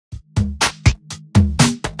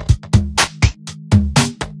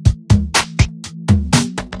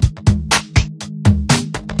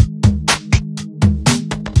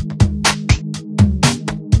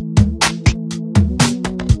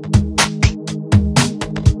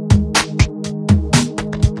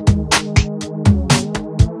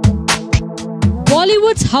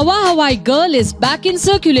Bollywood's Hawa Hawai girl is back in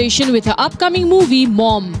circulation with her upcoming movie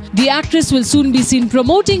Mom. The actress will soon be seen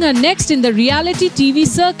promoting her next in the reality TV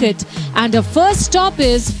circuit, and her first stop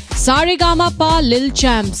is Saregama Pa Lil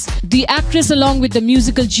Champs. The actress, along with the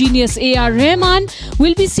musical genius A.R. Rahman,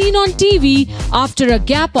 will be seen on TV after a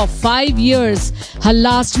gap of 5 years. Her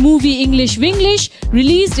last movie, English Winglish,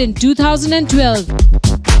 released in 2012.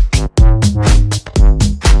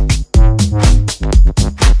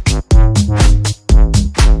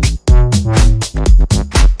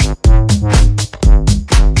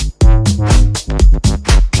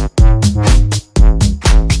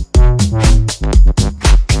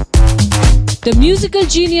 The musical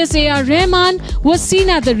genius A.R. Rahman was seen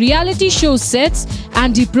at the reality show sets,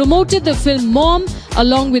 and he promoted the film Mom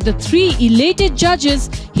along with the 3 elated judges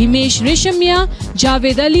Himesh Reshammiya,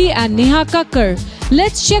 Javed Ali and Neha Kakkar.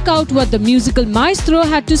 Let's check out what the musical maestro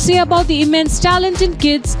had to say about the immense talent in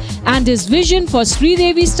kids and his vision for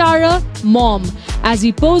Sridevi starer Mom as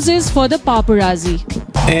he poses for the paparazzi.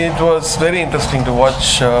 It was very interesting to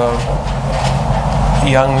watch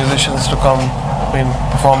young musicians to come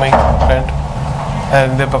performing, right?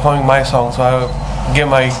 And they're performing my song, so I gave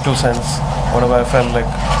my 2 cents, whatever I felt like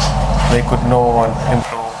they could know and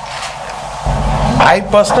improve. I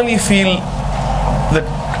personally feel that,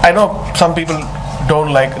 I know some people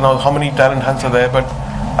don't like how many talent hunts are there, but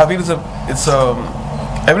I feel it's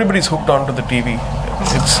everybody's hooked onto the TV.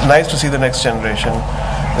 It's nice to see the next generation.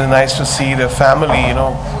 It's nice to see the family,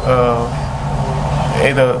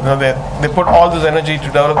 they put all this energy to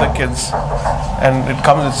develop the kids, and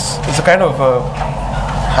it's a kind of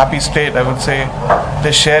happy state, I would say.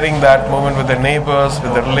 They're sharing that moment with their neighbors,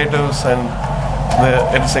 with their relatives, and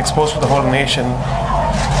it's exposed to the whole nation.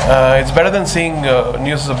 It's better than seeing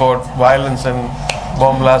news about violence and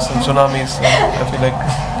bomb blasts and tsunamis.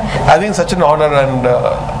 I think it's such an honor, and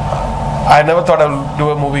I never thought I would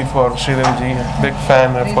do a movie for Sridevi ji. Big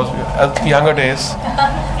fan, of course, younger days.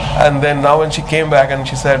 And then now when she came back and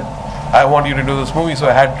she said, I want you to do this movie, so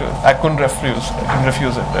I couldn't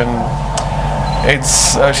refuse it.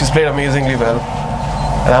 And she's played amazingly well,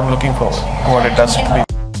 and I'm looking forward to what it does to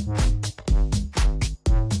me.